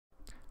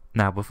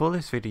Now, before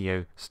this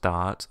video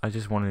starts, I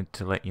just wanted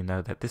to let you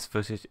know that this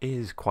footage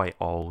is quite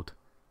old.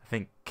 I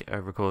think I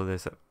recorded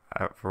this at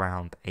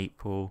around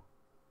April,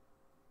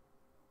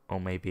 or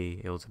maybe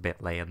it was a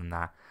bit later than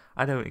that.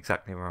 I don't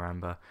exactly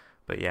remember,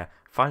 but yeah,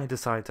 finally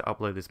decided to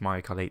upload this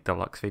Mario Kart 8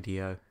 Deluxe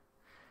video,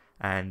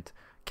 and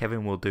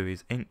Kevin will do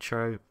his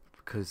intro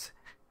because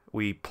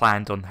we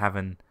planned on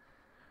having.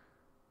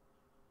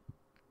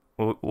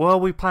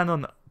 Well, we planned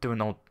on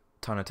doing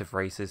alternative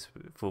races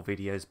for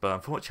videos, but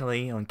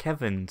unfortunately on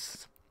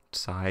Kevin's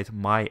side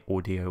my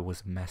audio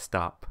was messed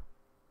up,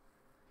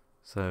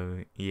 so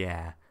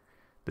yeah,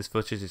 this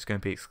footage is going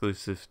to be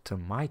exclusive to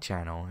my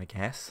channel, I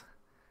guess.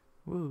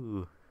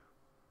 Woo.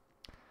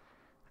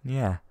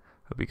 Yeah,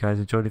 hope you guys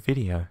enjoyed the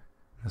video.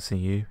 I'll see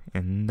you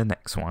in the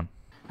next one.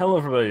 Hello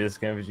everybody, this is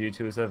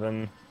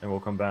KevinVG207 and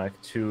welcome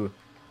back to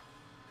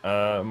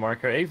Mario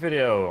Kart 8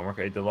 video, Mario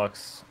Kart 8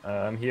 Deluxe.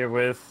 I'm here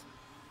with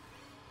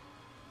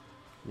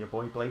your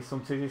boy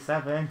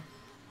Blaze1227.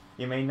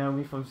 You may know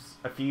me from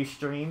a few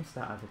streams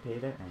that I've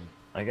appeared in.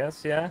 I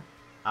guess, yeah.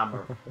 I've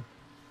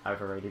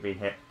already been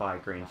hit by a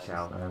green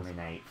shell and I'm in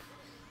 8th.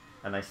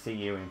 And I see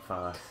you in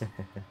 1st.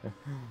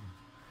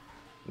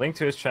 Link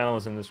to his channel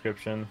is in the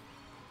description.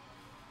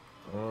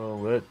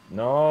 Oh,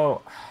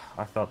 no!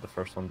 I thought the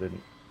first one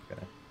didn't.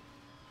 Okay.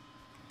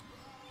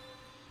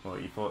 Well,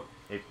 you thought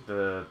if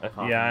the...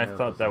 yeah, I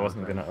thought that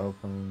wasn't gonna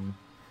open.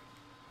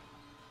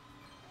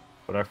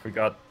 But I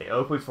forgot. It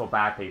opens for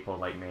bad people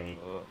like me.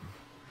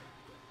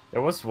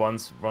 There was one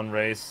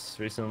race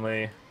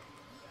recently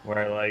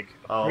where like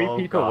 3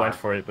 people God. went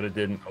for it, but it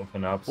didn't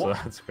open up, so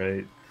that's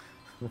great.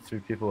 The 3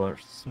 people are.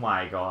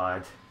 My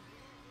God.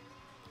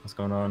 What's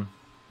going on?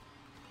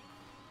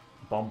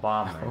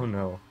 Bombardment. Oh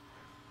no.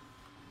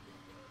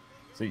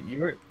 So you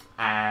were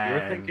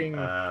thinking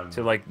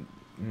to like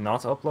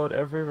not upload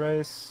every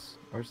race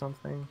or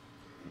something?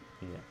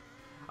 Yeah.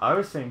 I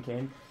was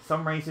thinking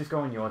some races go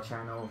on your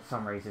channel,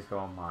 some races go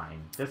on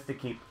mine, just to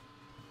keep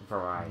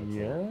variety.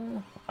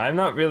 Yeah, I'm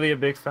not really a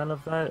big fan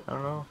of that. I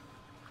don't know.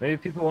 Maybe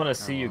people want to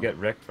see you get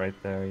wrecked right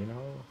there, you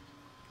know?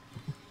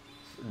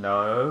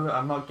 No,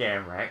 I'm not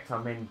getting wrecked.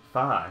 I'm in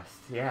 1st.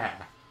 Yeah.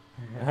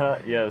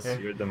 Yes,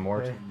 you're the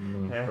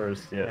Morton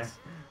first. Yes.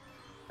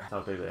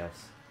 I'll do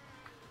this.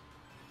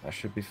 That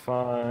should be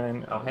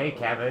fine. Oh, hey,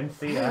 Kevin.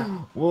 See ya.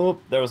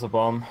 Whoop! There was a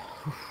bomb.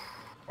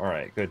 All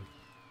right, good.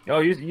 Oh,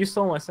 you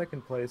stole my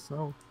 2nd place.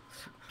 No.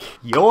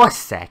 Your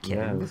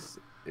 2nd? Yes,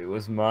 it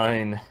was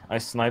mine. I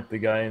sniped the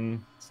guy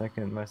in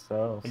 2nd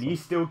myself. And you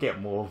still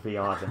get more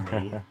VR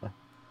than me.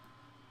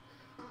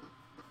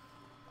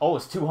 Oh,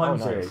 it's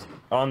 200. Oh, nice.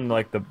 On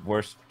like the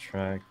worst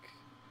track.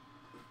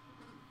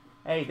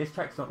 Hey, this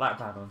track's not that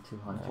bad on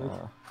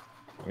 200.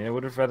 I mean, I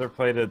would have rather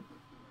played a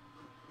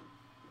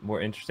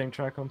more interesting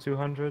track on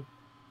 200.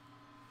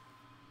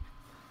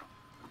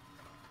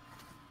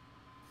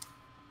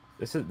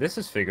 This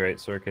is figure 8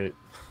 circuit.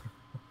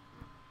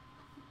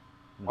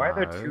 Why are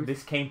there 2?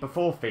 This came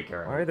before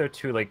figure 8. Why are there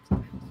 2 like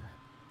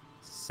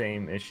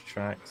same-ish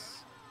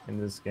tracks in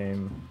this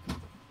game?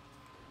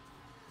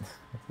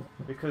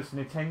 Because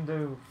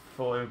Nintendo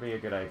thought it would be a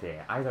good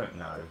idea. I don't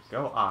know.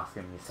 Go ask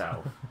him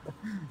yourself.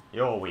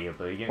 You're weird,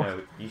 but you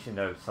know you should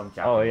know some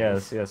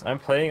Japanese. Oh yes. I'm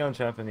playing on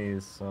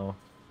Japanese, so.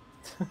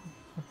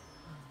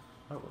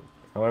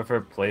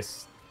 However,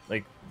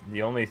 like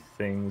the only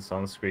things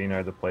on screen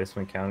are the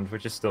placement counters,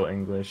 which is still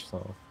English,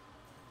 so.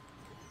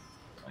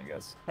 I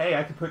guess. Hey,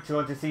 I can put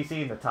 200cc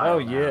in the title. Oh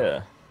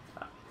yeah.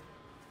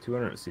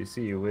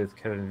 200cc with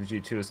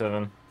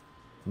KevinVG207.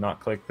 Not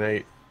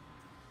clickbait.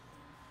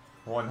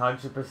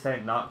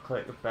 100% not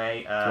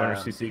clickbait.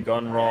 200cc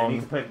gone wrong.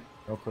 Need to put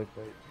no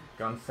clickbait.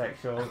 Gone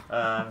sexual.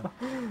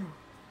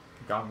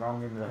 Gone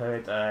wrong in the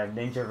hood.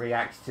 Ninja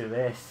reacts to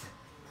this.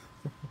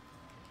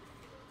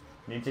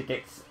 Ninja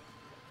gets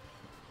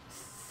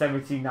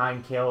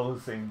 79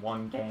 kills in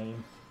 1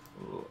 game.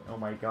 Ooh. Oh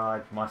my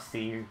God! Must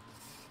see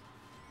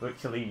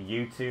literally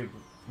YouTube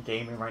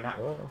gaming right now.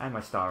 Oh. And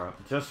my star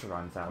up just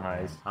runs out.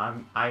 Nice.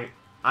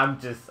 I'm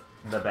just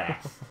the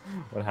best.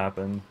 What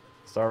happened?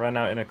 Star ran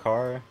out in a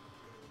car.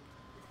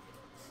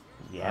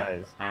 Yeah.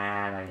 Nice.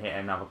 And I hit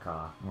another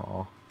car.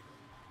 Aw.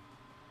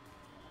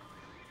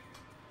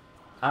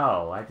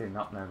 Oh, I did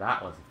not know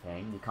that was a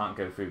thing. You can't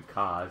go through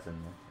cars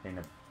in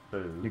a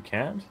booth. You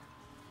can't?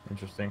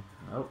 Interesting.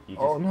 Nope. You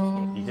just, oh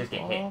no! You just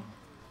get hit.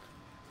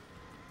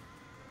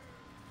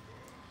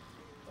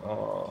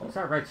 Oh. What's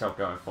that red shot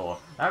going for?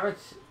 That red.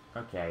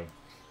 Okay.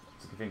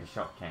 It's a good thing the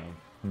shot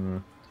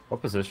came.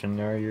 What position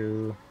are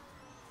you?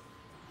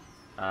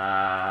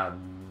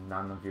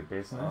 None of your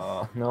business.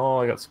 No,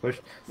 I got squished.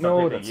 Something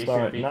no, that that's you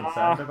should be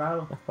concerned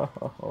about.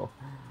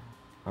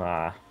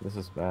 This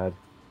is bad.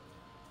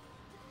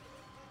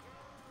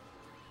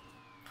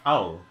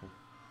 Oh,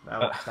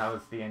 that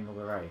was the end of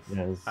the race.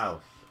 Yes.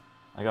 Oh.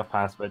 I got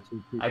passed by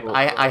 2 people.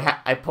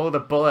 I pulled a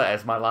bullet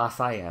as my last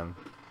item.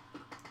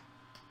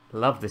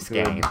 Love this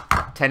game.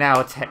 10 out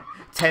of 10.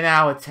 10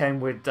 out of 10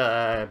 would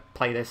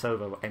play this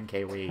over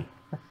MK8.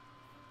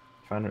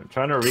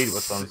 trying to read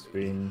what's on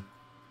screen.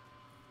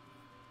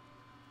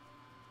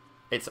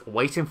 It's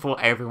waiting for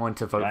everyone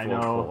to vote I for a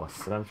know,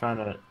 course. but I'm trying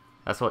to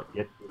That's what.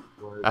 get this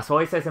word. That's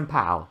what it says in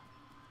PAL.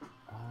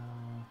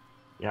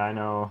 Yeah, I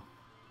know.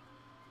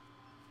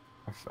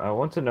 I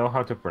want to know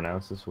how to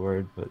pronounce this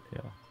word, but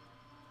yeah.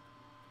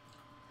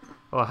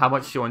 Well, how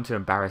much do you want to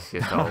embarrass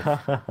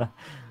yourself?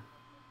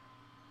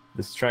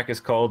 This track is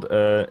called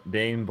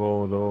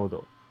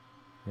Deinbolodo.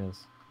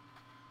 Yes.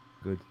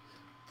 Good.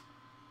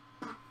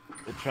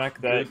 The track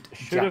that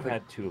should have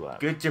had 2 laps.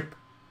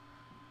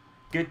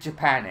 Good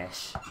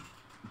Japanish.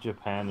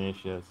 Japanish,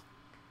 yes.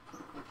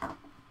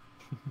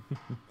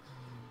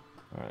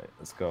 Alright,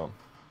 let's go.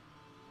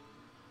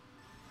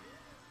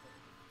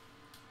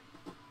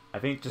 I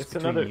think just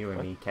It's between you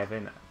and me,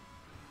 Kevin.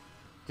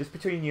 Just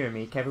between you and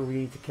me, Kevin, we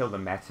need to kill the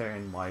meta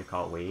in Mario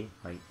Kart Wii.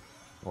 Like,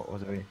 What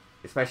was it?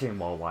 especially in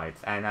worldwide.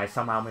 And I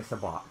somehow missed a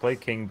box. Play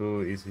King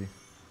Boo, easy.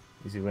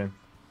 Easy win.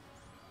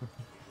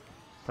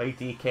 Play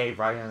DK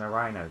Rhino and a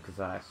Rhino, because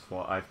that's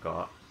what I've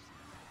got.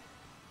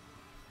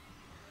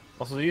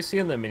 Also, do you see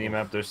on the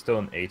minimap there's still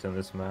an 8 on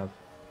this map?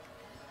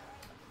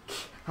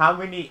 How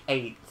many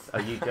 8s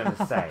are you going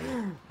to say?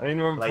 I mean,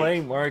 we're Like-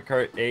 playing Mario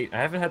Kart 8. I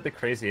haven't had the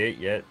crazy 8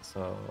 yet,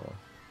 so...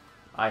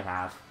 I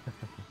have.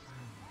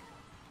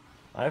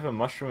 I have a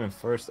mushroom in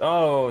first.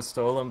 Oh,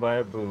 stolen by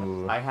a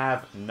boo. I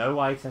have no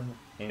item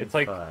in It's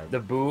like third. the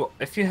boo.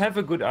 If you have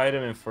a good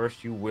item in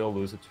first, you will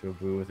lose it to a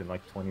boo within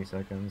like 20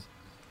 seconds.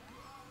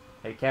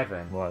 Hey,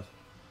 Kevin. What?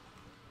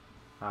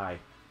 Hi.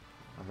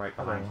 I'm right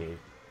behind Hello. you.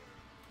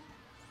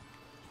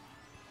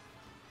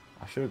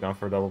 I should have gone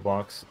for a double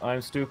box.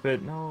 I'm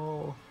stupid.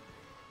 No.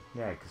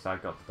 Yeah, because I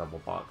got the double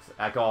box.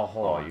 I got a Oh,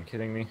 horn. are you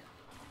kidding me?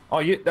 Oh,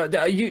 you.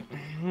 You.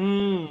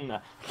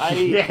 I.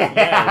 Yeah.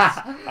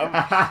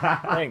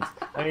 Yes. Thanks.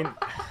 I mean.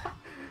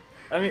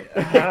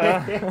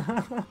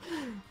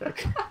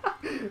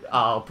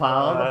 Oh,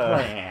 part of the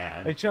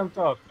I plan. jumped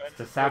off.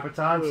 To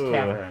sabotage Ugh.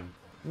 Kevin.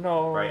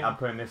 No. Right, I'm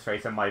putting this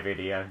race in my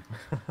video.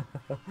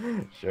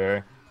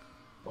 Sure.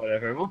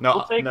 Whatever. We'll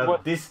No, take no,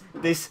 what.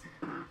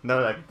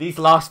 no, these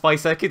last 5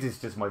 seconds is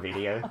just my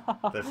video.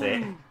 That's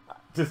it.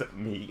 Just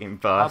me in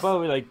How first.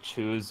 about we like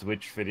choose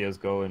which videos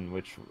go and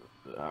which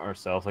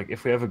ourselves? Like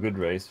if we have a good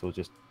race, we'll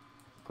just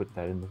put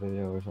that in the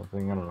video or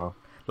something. I don't know.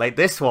 Like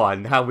this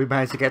one, how we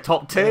managed to get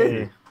top 2.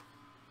 Hey.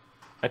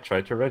 I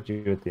tried to read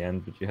you at the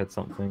end, but you had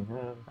something.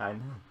 I know.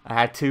 I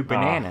had 2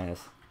 bananas.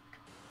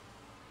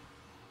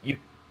 You.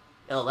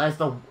 Oh, there's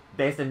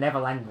the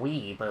Neverland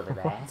Weeb over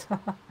there.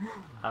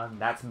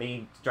 That's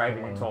me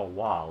driving into a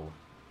wall.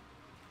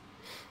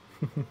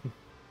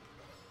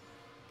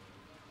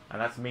 And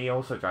that's me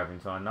also driving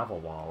to another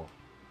wall.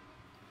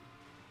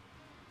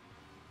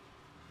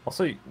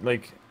 Also,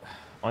 like,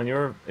 on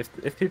your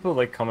if people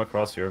like come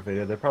across your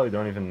video, they probably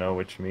don't even know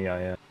which me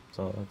I am.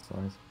 So that's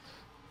nice.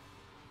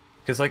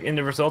 Because like in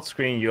the results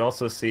screen, you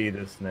also see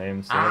this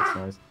name, so that's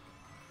nice.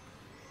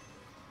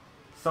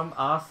 Some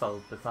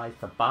arsehole decides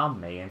to bomb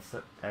me, and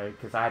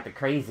because I had the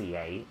crazy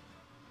 8,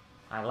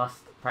 I lost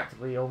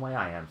practically all my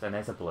items, and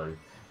there's a blue.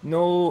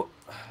 No.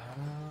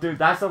 Dude,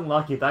 that's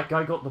unlucky. That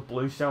guy got the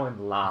blue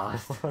showing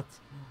last. What?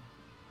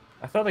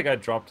 I thought the guy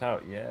dropped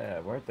out. Yeah,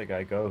 where'd the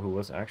guy go who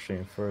was actually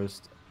in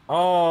first?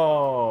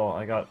 Oh,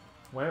 I got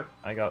Where?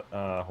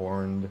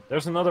 horned.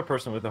 There's another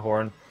person with a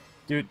horn.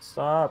 Dude,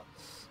 stop.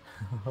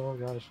 Oh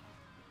gosh.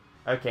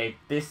 Okay,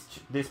 this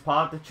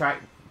part of the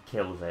track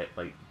kills it.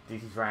 Like,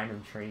 these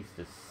random trees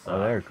just suck. Oh,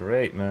 they're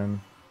great,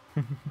 man.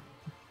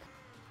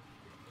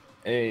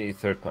 Hey,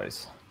 third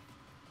place.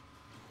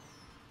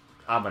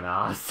 I'm an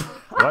ass.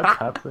 What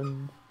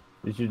happened?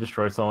 Did you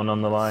destroy someone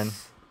on the line?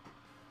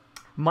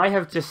 Might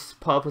have just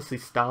purposely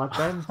starred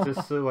them,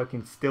 just so I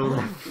can still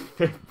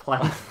 5th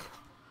place.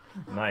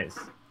 Nice.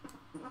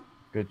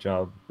 Good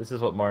job. This is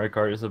what Mario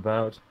Kart is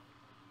about.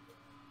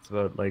 It's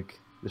about, like,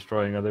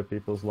 destroying other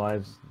people's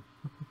lives.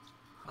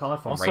 Call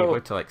it from Also, Rainbow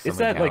to like something is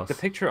that, else. like, the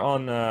picture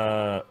on,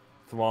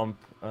 Thwomp,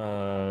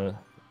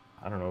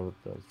 I don't know,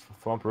 the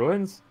Thwomp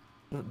Ruins?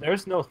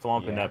 There's no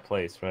Thwomp in Yeah. that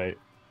place, right?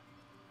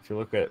 If you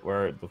look at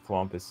where the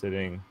Thwomp is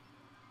sitting,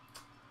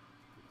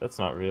 that's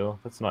not real.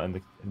 That's not in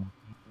the...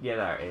 Yeah,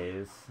 there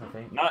is, I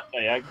think. Not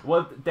Niagara.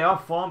 Well, there are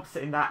thwomps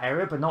in that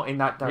area, but not in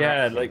that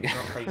direction. Yeah, like- It's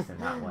not facing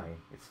that way.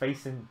 It's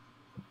facing...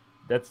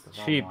 That's The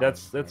wrong cheap. one,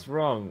 That's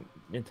wrong.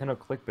 Nintendo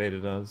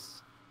clickbaited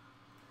us.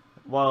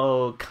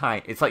 Well,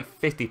 it's like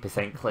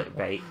 50%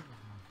 clickbait.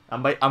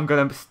 I'm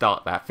gonna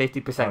start that.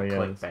 50% Oh, yes.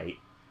 clickbait.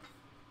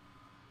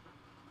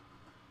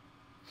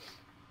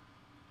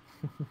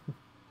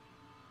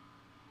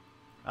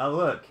 Oh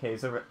look,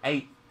 here's a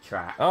 8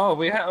 track Oh,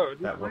 we have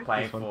that we're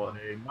playing for.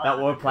 Not That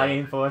we're the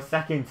playing for a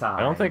second time.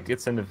 I don't think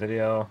it's in the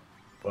video,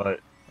 but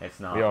it's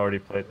not. we already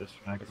played this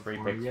track. It's before.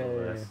 repicks for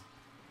Yay. us.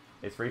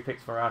 It's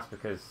repicks for us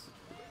because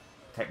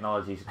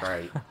technology's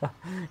great.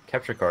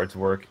 Capture cards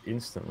work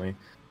instantly.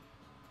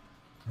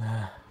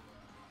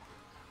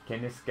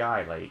 Can this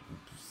guy like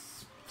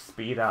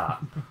speed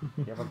up?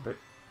 You have a bit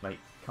like,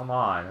 come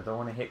on! I don't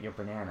want to hit your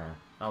banana.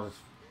 I'll just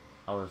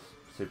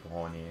super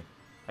horn you.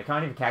 I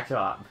can't even catch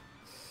up.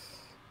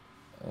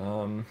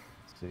 Let's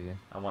see.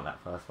 I want that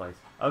first place.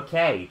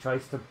 Okay,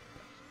 tries to.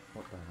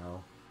 What the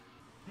hell?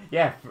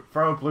 Yeah,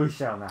 throw a blue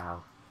shell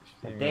now.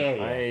 There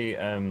you.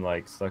 I am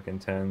like stuck in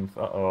 10th.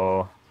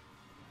 Uh-oh.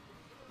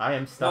 I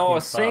am stuck No, in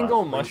a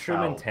single first.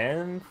 mushroom in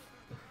 10th?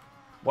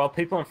 While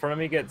people in front of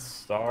me get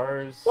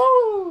stars?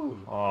 Woo!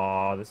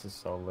 Aw, this is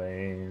so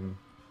lame.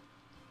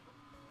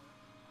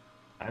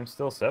 I'm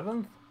still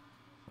 7th?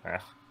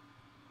 Ugh.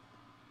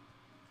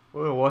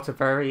 Ooh, what a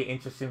very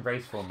interesting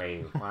race for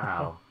me.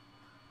 Wow.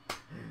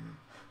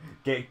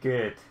 Get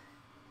good.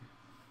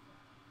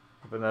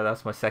 But no,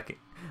 that's my second.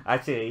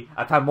 Actually,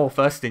 I've had more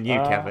first than you,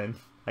 Kevin.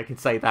 I can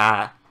say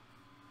that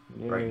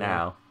right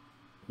now.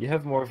 You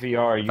have more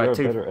VR. If You I are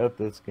took- better at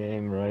this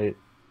game, right?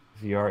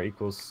 VR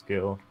equals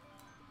skill.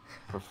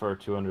 Prefer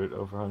 200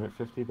 over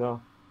 150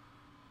 though.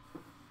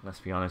 Let's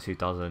be honest, who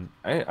doesn't?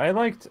 I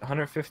liked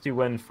 150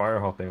 when fire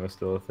hopping was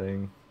still a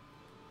thing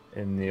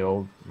in the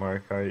old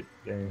Mario Kart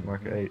game,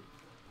 Mario Kart 8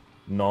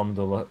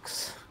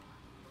 non-deluxe.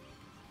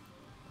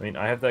 I mean,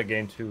 I have that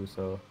game too,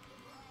 so.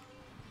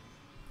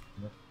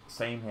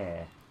 Same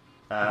here.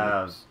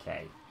 Oops.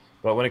 Okay.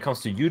 But when it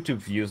comes to YouTube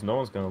views, no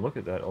one's gonna look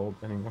at that old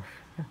anymore.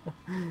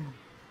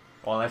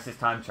 Well, unless it's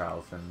time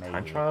trials, then maybe.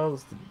 Time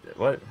trials?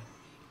 What?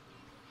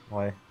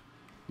 Why?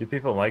 Do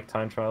people like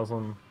time trials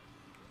on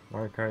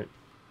Mario Kart?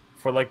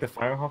 For like the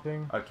fire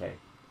hopping? Okay.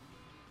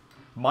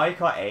 Mario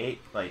Kart 8,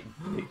 like,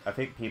 I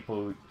think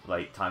people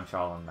like time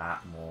trial on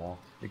that more.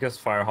 Because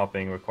fire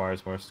hopping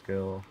requires more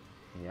skill.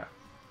 Yeah.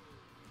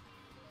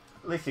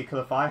 At least you could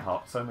have fire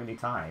hopped so many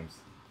times.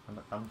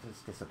 I'm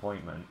just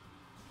disappointment.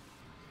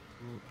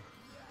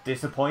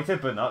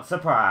 Disappointed but not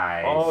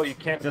surprised. Oh, you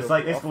can't. Just go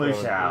like through this blue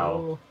off-road. shell.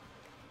 Oh.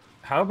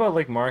 How about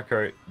like Mario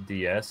Kart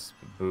DS,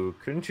 Boo?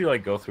 Couldn't you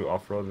like go through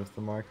off-road with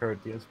the Mario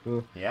Kart DS,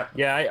 Boo? Yep.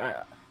 Yeah,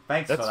 I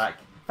Thanks for that's- that.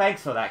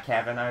 Thanks for that,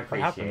 Kevin. I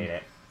happened? appreciate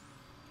it.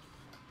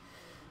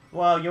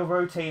 Well, your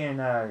rotating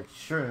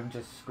shroom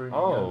just screwed me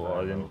over Oh, a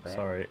I little didn't. bit.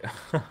 Sorry.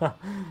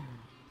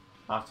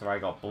 After I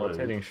got blue.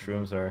 Rotating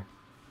shrooms are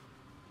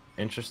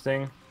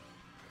interesting.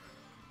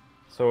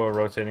 So are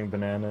rotating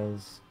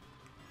bananas.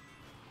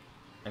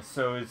 And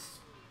so is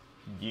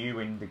you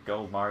and the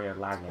gold Mario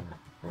lagging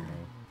for me.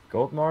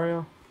 Gold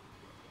Mario?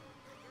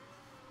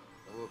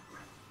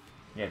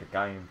 Yeah, the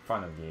guy in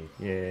front of you.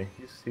 Yeah,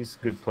 he's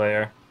a good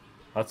player.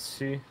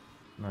 Atsushi?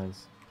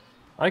 Nice.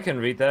 I can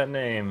read that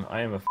name.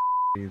 I am a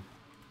thief.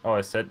 Oh,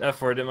 I said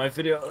F word in my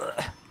video.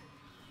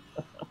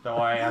 Don't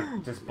worry, I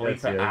just bleep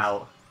Yes, it yes.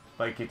 out.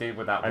 Like you did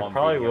with that I one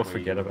probably video will where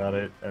forget you about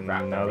it, and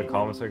rapped now the it.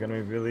 comments are gonna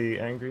be really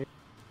angry.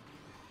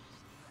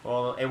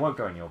 Well, it won't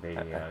go in your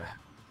video.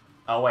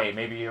 Oh wait,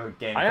 maybe you're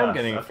getting I am first.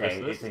 getting Okay,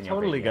 first. This it's in is your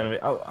totally video. gonna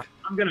be. Oh,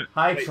 I'm gonna.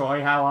 Hi wait,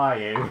 Troy, how are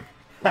you?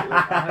 I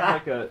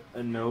have like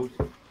a note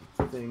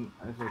thing.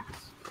 I have like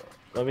this.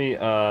 Let me.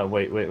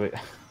 Wait.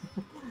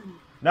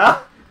 No!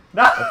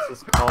 No! What's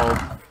this called?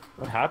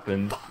 What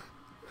happened?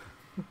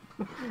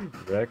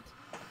 Wrecked.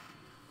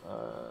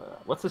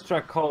 What's this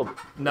track called?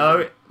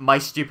 No, my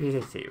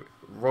stupidity.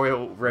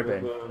 Royal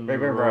Ribbon.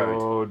 Ribbon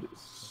Road.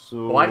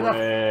 Why the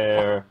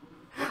Swear.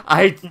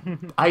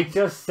 I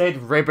just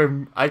said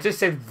ribbon. I just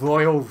said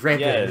Royal Ribbon.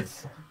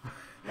 Yes.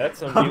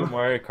 That's a new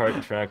Mario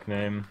Kart track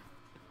name.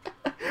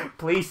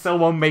 Please,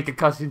 someone make a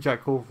custom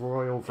track called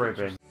Royal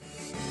Ribbon.